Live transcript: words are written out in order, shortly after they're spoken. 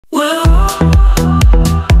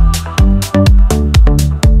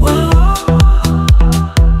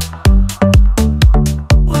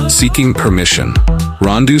seeking permission.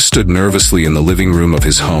 Rondu stood nervously in the living room of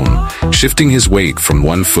his home, shifting his weight from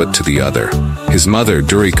one foot to the other. His mother,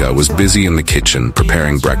 Durika, was busy in the kitchen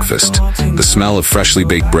preparing breakfast. The smell of freshly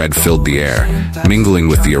baked bread filled the air, mingling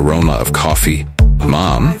with the aroma of coffee.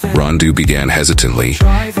 "Mom," Rondu began hesitantly,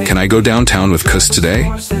 "can I go downtown with Kus today?"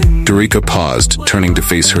 Durika paused, turning to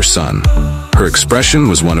face her son. Her expression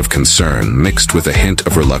was one of concern, mixed with a hint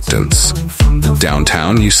of reluctance.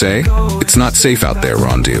 "Downtown, you say? It's not safe out there,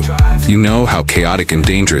 Rondu. You know how chaotic and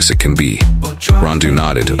dangerous it can be." Rondu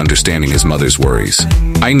nodded, understanding his mother's worries.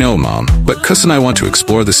 "I know, Mom, but Kus and I want to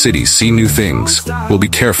explore the city, see new things. We'll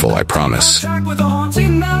be careful, I promise."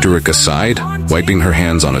 Durika sighed, wiping her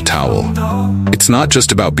hands on a towel. "It's not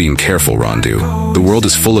just about being careful, Rondu. The world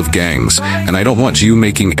is full of gangs, and I don't want you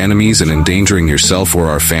making enemies and endangering yourself or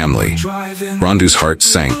our family." Rondu's heart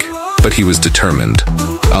sank, but he was determined.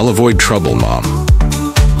 "I'll avoid trouble, Mom.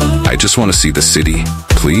 I just want to see the city,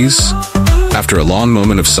 please?" After a long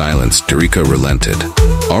moment of silence, Durika relented.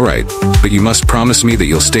 "All right, but you must promise me that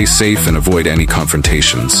you'll stay safe and avoid any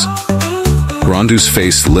confrontations." Rondu's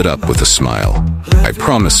face lit up with a smile. "I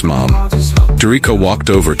promise, Mom." Durika walked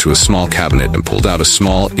over to a small cabinet and pulled out a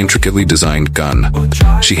small, intricately designed gun.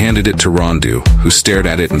 She handed it to Rondu, who stared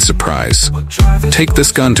at it in surprise. "Take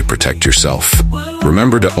this gun to protect yourself.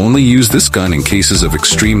 Remember to only use this gun in cases of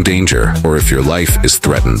extreme danger or if your life is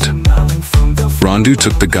threatened." Rondu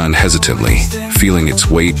took the gun hesitantly, feeling its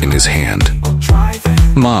weight in his hand.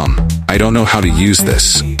 "Mom, I don't know how to use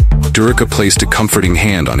this." Durika placed a comforting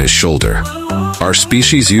hand on his shoulder. "Our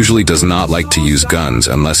species usually does not like to use guns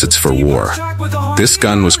unless it's for war. This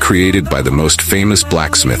gun was created by the most famous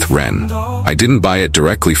blacksmith, Ren. I didn't buy it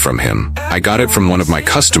directly from him. I got it from one of my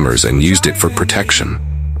customers and used it for protection.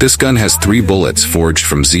 This gun has 3 bullets forged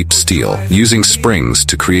from Zeep steel, using springs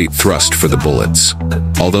to create thrust for the bullets.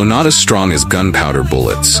 Although not as strong as gunpowder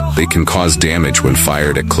bullets, they can cause damage when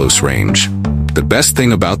fired at close range. The best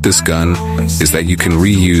thing about this gun is that you can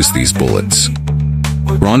reuse these bullets."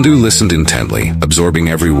 Rondu listened intently, absorbing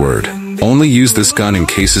every word. "Only use this gun in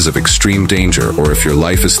cases of extreme danger or if your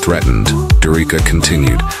life is threatened," Durika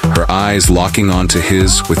continued, her eyes locking onto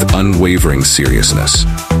his with unwavering seriousness.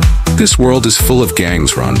 "This world is full of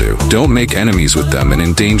gangs, Rondu. Don't make enemies with them and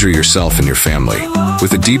endanger yourself and your family."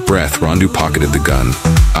 With a deep breath, Rondu pocketed the gun.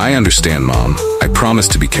 "I understand, Mom. I promise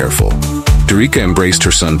to be careful." Durika embraced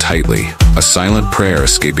her son tightly, a silent prayer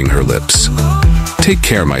escaping her lips. "Take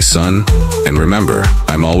care, my son, and remember,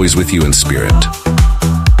 I'm always with you in spirit."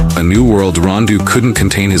 A new world. Rondu couldn't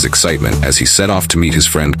contain his excitement as he set off to meet his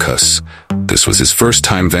friend Kus. This was his first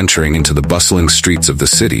time venturing into the bustling streets of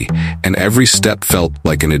the city, and every step felt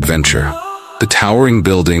like an adventure. The towering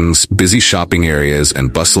buildings, busy shopping areas,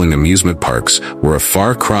 and bustling amusement parks were a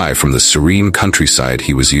far cry from the serene countryside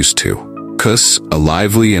he was used to. Kus, a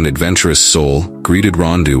lively and adventurous soul, greeted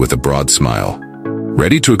Rondu with a broad smile.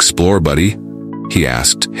 "Ready to explore, buddy?" he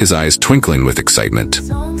asked, his eyes twinkling with excitement.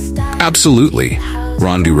 "Absolutely,"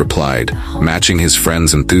 Rondu replied, matching his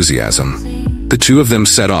friend's enthusiasm. The two of them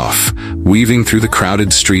set off, weaving through the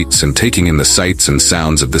crowded streets and taking in the sights and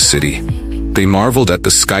sounds of the city. They marveled at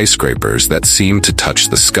the skyscrapers that seemed to touch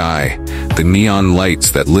the sky, the neon lights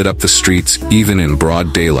that lit up the streets even in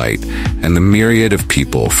broad daylight, and the myriad of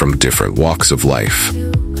people from different walks of life.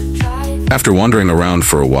 After wandering around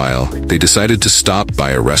for a while, they decided to stop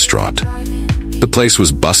by a restaurant. The place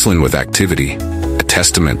was bustling with activity, a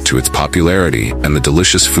testament to its popularity and the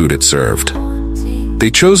delicious food it served. They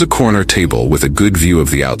chose a corner table with a good view of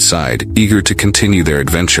the outside, eager to continue their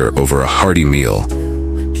adventure over a hearty meal.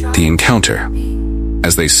 The encounter.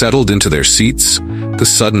 As they settled into their seats, the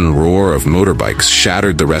sudden roar of motorbikes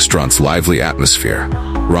shattered the restaurant's lively atmosphere.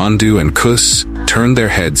 Rondu and Kus turned their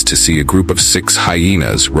heads to see a group of 6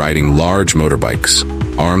 hyenas riding large motorbikes,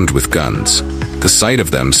 armed with guns. The sight of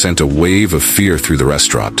them sent a wave of fear through the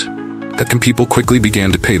restaurant. People quickly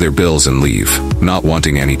began to pay their bills and leave, not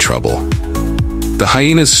wanting any trouble. The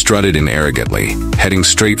hyenas strutted in arrogantly, heading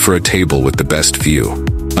straight for a table with the best view.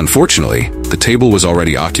 Unfortunately, the table was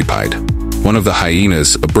already occupied. One of the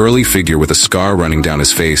hyenas, a burly figure with a scar running down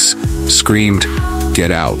his face, screamed,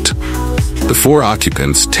 "Get out!" The 4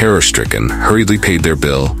 occupants, terror-stricken, hurriedly paid their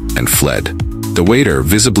bill and fled. The waiter,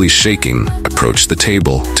 visibly shaking, approached the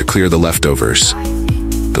table to clear the leftovers.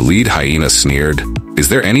 The lead hyena sneered, "Is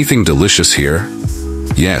there anything delicious here?"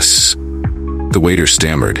 "Yes," the waiter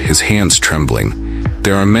stammered, his hands trembling.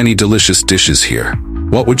 "There are many delicious dishes here.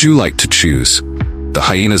 What would you like to choose?" The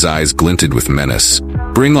hyena's eyes glinted with menace.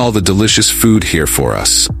 "Bring all the delicious food here for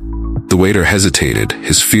us." The waiter hesitated,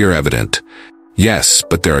 his fear evident. "Yes,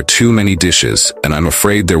 but there are too many dishes, and I'm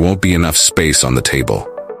afraid there won't be enough space on the table."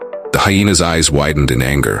 The hyena's eyes widened in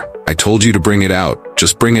anger. I told you to bring it out.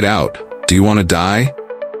 Just bring it out. Do you want to die?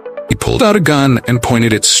 He pulled out a gun and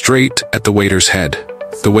pointed it straight at the waiter's head.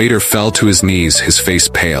 The waiter fell to his knees, his face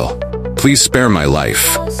pale. Please spare my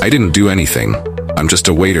life. I didn't do anything. I'm just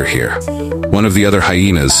a waiter here. One of the other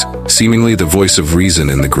hyenas, seemingly the voice of reason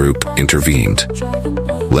in the group, intervened.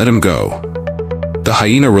 Let him go. The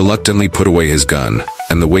hyena reluctantly put away his gun,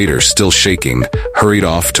 and the waiter, still shaking, hurried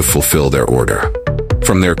off to fulfill their order.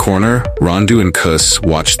 From their corner, Rondu and Kus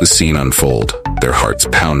watched the scene unfold, their hearts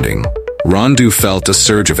pounding. Rondu felt a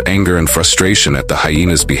surge of anger and frustration at the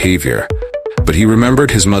hyena's behavior, but he remembered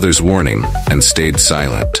his mother's warning and stayed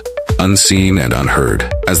silent, unseen and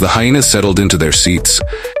unheard. As the hyenas settled into their seats,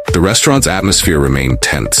 the restaurant's atmosphere remained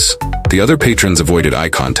tense. The other patrons avoided eye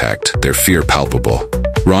contact, their fear palpable.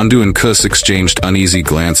 Rondu and Kus exchanged uneasy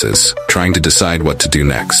glances, trying to decide what to do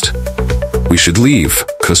next. We should leave,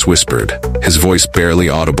 Kus whispered, his voice barely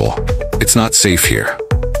audible. It's not safe here.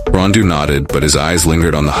 Rondu nodded, but his eyes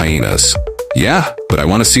lingered on the hyenas. Yeah, but I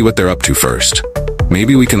want to see what they're up to first.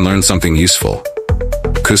 Maybe we can learn something useful.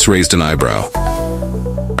 Kus raised an eyebrow.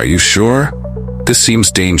 Are you sure? This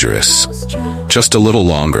seems dangerous. Just a little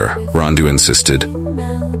longer, Rondu insisted.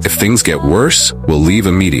 If things get worse, we'll leave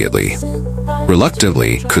immediately.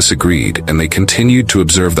 Reluctantly, Kus agreed, and they continued to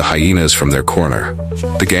observe the hyenas from their corner.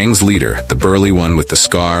 The gang's leader, the burly one with the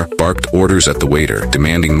scar, barked orders at the waiter,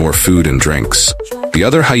 demanding more food and drinks. The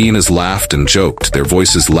other hyenas laughed and joked, their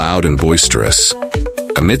voices loud and boisterous.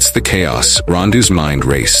 Amidst the chaos, Rondu's mind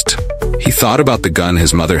raced. He thought about the gun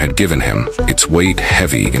his mother had given him, its weight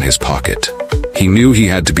heavy in his pocket. He knew he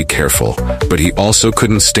had to be careful, but he also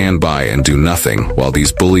couldn't stand by and do nothing while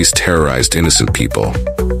these bullies terrorized innocent people.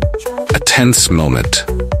 A tense moment.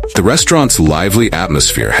 The restaurant's lively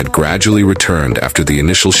atmosphere had gradually returned after the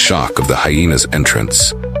initial shock of the hyena's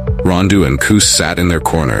entrance. Rondu and Kus sat in their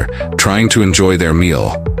corner, trying to enjoy their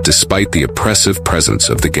meal, despite the oppressive presence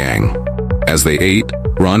of the gang. As they ate,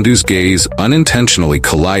 Rondu's gaze unintentionally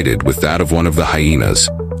collided with that of one of the hyenas,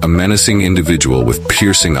 a menacing individual with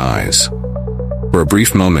piercing eyes. For a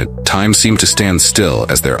brief moment, time seemed to stand still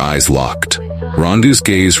as their eyes locked. Rondu's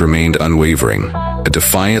gaze remained unwavering, a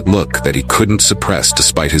defiant look that he couldn't suppress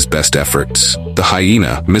despite his best efforts. The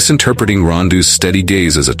hyena, misinterpreting Rondu's steady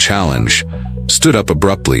gaze as a challenge, stood up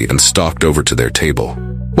abruptly and stalked over to their table.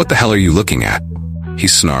 What the hell are you looking at? He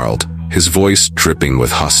snarled, his voice dripping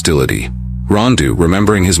with hostility. Rondu,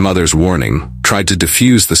 remembering his mother's warning, tried to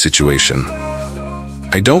defuse the situation.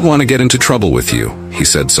 I don't want to get into trouble with you, he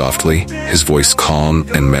said softly, his voice calm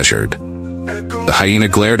and measured. The hyena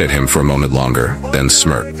glared at him for a moment longer, then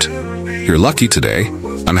smirked. You're lucky today.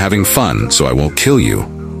 I'm having fun, so I won't kill you.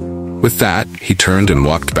 With that, he turned and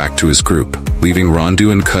walked back to his group, leaving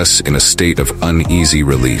Rondu and Kus in a state of uneasy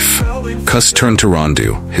relief. Kus turned to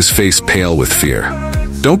Rondu, his face pale with fear.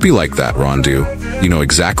 Don't be like that, Rondu. You know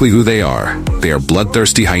exactly who they are. They are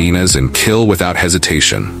bloodthirsty hyenas and kill without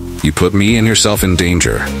hesitation. You put me and yourself in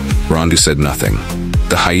danger. Rondu said nothing.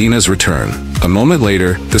 The hyenas returned. A moment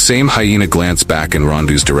later, the same hyena glanced back in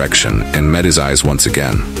Rondu's direction and met his eyes once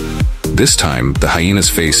again. This time, the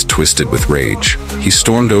hyena's face twisted with rage. He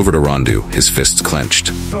stormed over to Rondu, his fists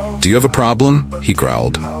clenched. Do you have a problem? He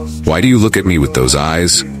growled. Why do you look at me with those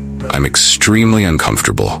eyes? I'm extremely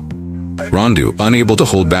uncomfortable. Rondu, unable to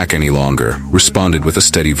hold back any longer, responded with a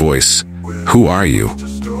steady voice. Who are you?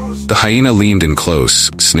 The hyena leaned in close,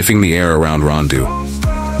 sniffing the air around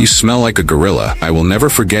Rondu. You smell like a gorilla. I will never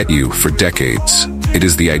forget you for decades. It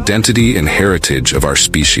is the identity and heritage of our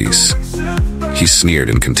species. He sneered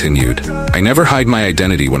and continued. I never hide my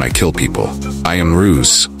identity when I kill people. I am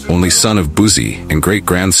Ruse, only son of Buzi and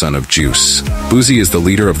great-grandson of Juice. Buzi is the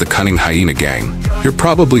leader of the cunning hyena gang. You're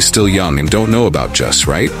probably still young and don't know about Jus,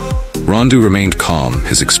 right? Rondu remained calm,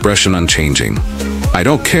 his expression unchanging. I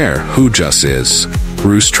don't care who Jus is.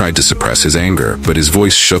 Ruse tried to suppress his anger, but his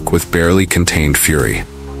voice shook with barely contained fury.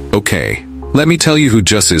 Okay, let me tell you who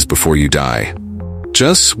Jus is before you die.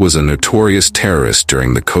 Jus was a notorious terrorist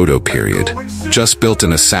during the Kodo period. Jus built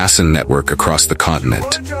an assassin network across the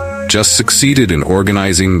continent. Jus succeeded in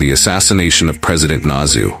organizing the assassination of President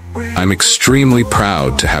Nazu. I'm extremely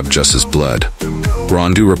proud to have Jus's blood.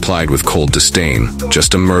 Rondu replied with cold disdain.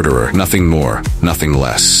 Just a murderer, nothing more, nothing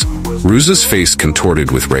less. Ruse's face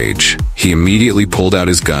contorted with rage. He immediately pulled out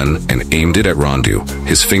his gun and aimed it at Rondu,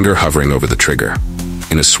 his finger hovering over the trigger.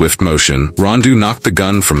 In a swift motion, Rondu knocked the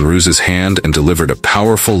gun from Ruse's hand and delivered a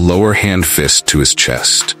powerful lower hand fist to his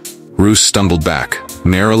chest. Ruse stumbled back,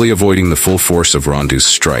 narrowly avoiding the full force of Rondu's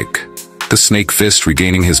strike. The snake fist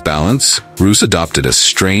regaining his balance, Ruse adopted a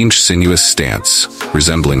strange, sinuous stance,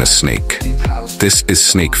 resembling a snake. "This is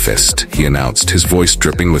Snake Fist," he announced, his voice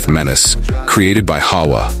dripping with menace, "created by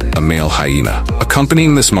Hawa, a male hyena.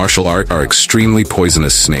 Accompanying this martial art are extremely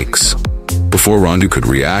poisonous snakes." Before Rondu could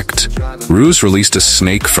react, Ruse released a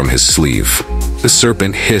snake from his sleeve. The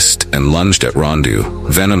serpent hissed and lunged at Rondu,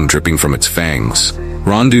 venom dripping from its fangs.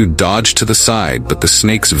 Rondu dodged to the side, but the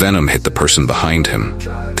snake's venom hit the person behind him.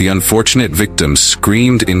 The unfortunate victim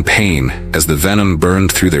screamed in pain as the venom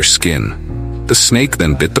burned through their skin. The snake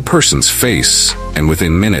then bit the person's face, and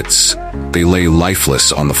within minutes, they lay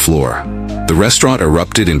lifeless on the floor. The restaurant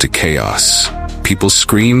erupted into chaos. People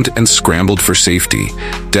screamed and scrambled for safety,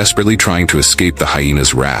 desperately trying to escape the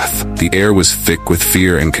hyena's wrath. The air was thick with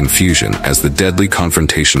fear and confusion as the deadly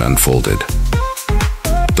confrontation unfolded.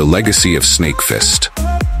 The legacy of Snake Fist.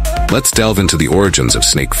 Let's delve into the origins of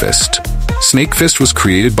Snake Fist. Snake Fist was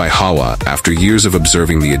created by Hawa after years of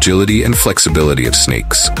observing the agility and flexibility of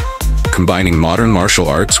snakes. Combining modern martial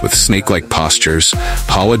arts with snake-like postures,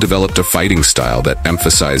 Hawa developed a fighting style that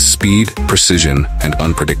emphasized speed, precision, and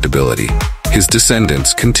unpredictability. His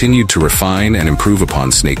descendants continued to refine and improve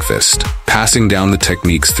upon Snake Fist, passing down the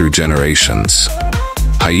techniques through generations.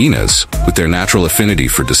 Hyenas, with their natural affinity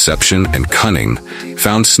for deception and cunning,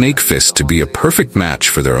 found Snake Fist to be a perfect match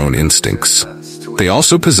for their own instincts. They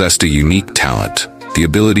also possessed a unique talent, the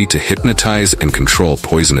ability to hypnotize and control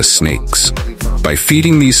poisonous snakes. By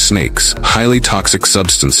feeding these snakes highly toxic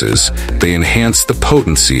substances, they enhanced the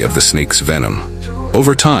potency of the snake's venom.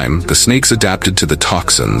 Over time, the snakes adapted to the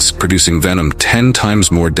toxins, producing venom 10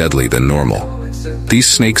 times more deadly than normal. These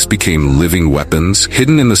snakes became living weapons,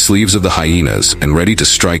 hidden in the sleeves of the hyenas and ready to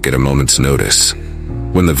strike at a moment's notice.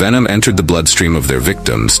 When the venom entered the bloodstream of their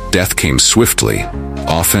victims, death came swiftly,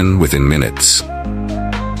 often within minutes.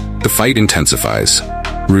 The fight intensifies.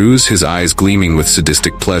 Ruse, his eyes gleaming with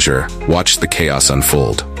sadistic pleasure, watched the chaos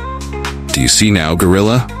unfold. "Do you see now,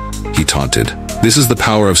 gorilla?" he taunted. "This is the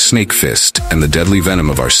power of Snake Fist and the deadly venom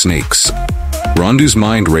of our snakes." Rondu's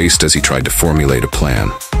mind raced as he tried to formulate a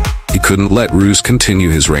plan. He couldn't let Ruse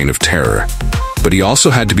continue his reign of terror, but he also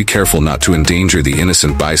had to be careful not to endanger the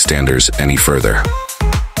innocent bystanders any further.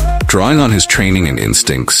 Drawing on his training and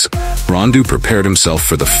instincts, Rondu prepared himself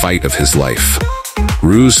for the fight of his life.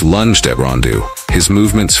 Ruse lunged at Rondu, his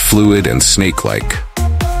movements fluid and snake-like.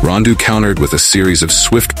 Rondu countered with a series of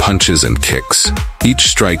swift punches and kicks, each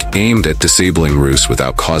strike aimed at disabling Ruse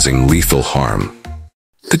without causing lethal harm.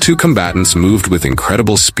 The two combatants moved with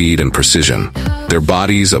incredible speed and precision, their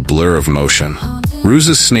bodies a blur of motion.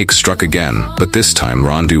 Ruse's snake struck again, but this time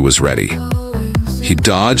Rondu was ready. He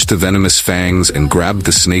dodged the venomous fangs and grabbed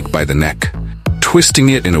the snake by the neck, twisting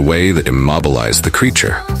it in a way that immobilized the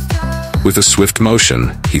creature. With a swift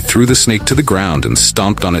motion, he threw the snake to the ground and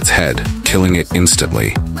stomped on its head, killing it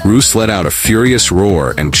instantly. Ruse let out a furious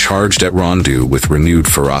roar and charged at Rondu with renewed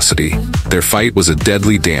ferocity. Their fight was a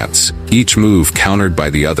deadly dance, each move countered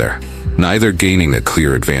by the other, neither gaining a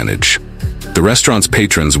clear advantage. The restaurant's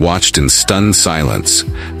patrons watched in stunned silence,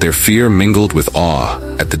 their fear mingled with awe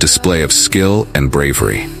at the display of skill and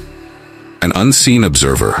bravery. An unseen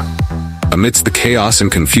observer. Amidst the chaos and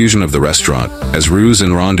confusion of the restaurant, as Ruse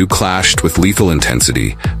and Rondu clashed with lethal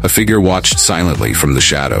intensity, a figure watched silently from the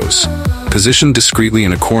shadows. Positioned discreetly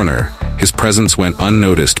in a corner, his presence went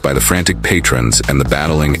unnoticed by the frantic patrons and the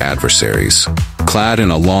battling adversaries. Clad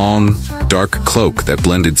in a long, dark cloak that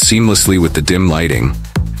blended seamlessly with the dim lighting,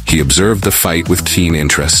 he observed the fight with keen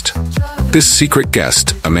interest. This secret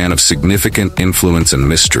guest, a man of significant influence and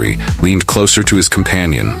mystery, leaned closer to his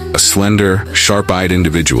companion, a slender, sharp-eyed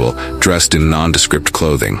individual dressed in nondescript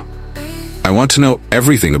clothing. "I want to know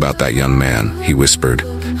everything about that young man," he whispered,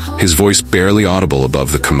 his voice barely audible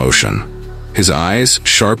above the commotion. His eyes,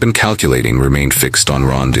 sharp and calculating, remained fixed on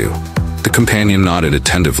Rondu. The companion nodded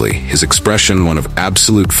attentively, his expression one of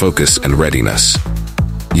absolute focus and readiness.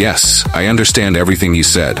 "Yes, I understand everything you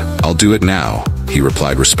said. I'll do it now," he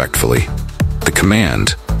replied respectfully. The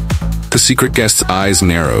command. The secret guest's eyes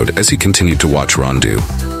narrowed as he continued to watch Rondu.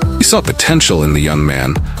 He saw potential in the young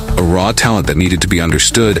man, a raw talent that needed to be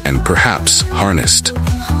understood and perhaps harnessed.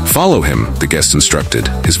 "Follow him," the guest instructed,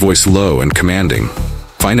 his voice low and commanding.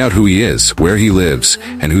 "Find out who he is, where he lives,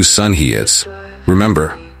 and whose son he is.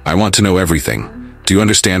 Remember, I want to know everything. Do you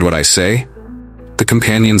understand what I say?" The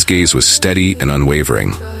companion's gaze was steady and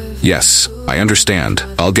unwavering. "Yes, I understand.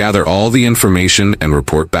 I'll gather all the information and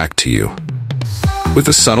report back to you." With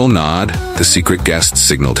a subtle nod, the secret guest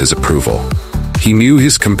signaled his approval. He knew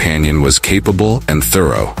his companion was capable and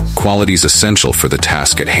thorough, qualities essential for the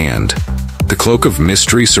task at hand. The cloak of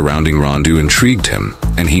mystery surrounding Rondu intrigued him,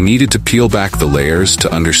 and he needed to peel back the layers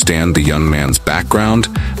to understand the young man's background,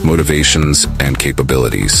 motivations, and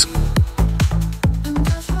capabilities.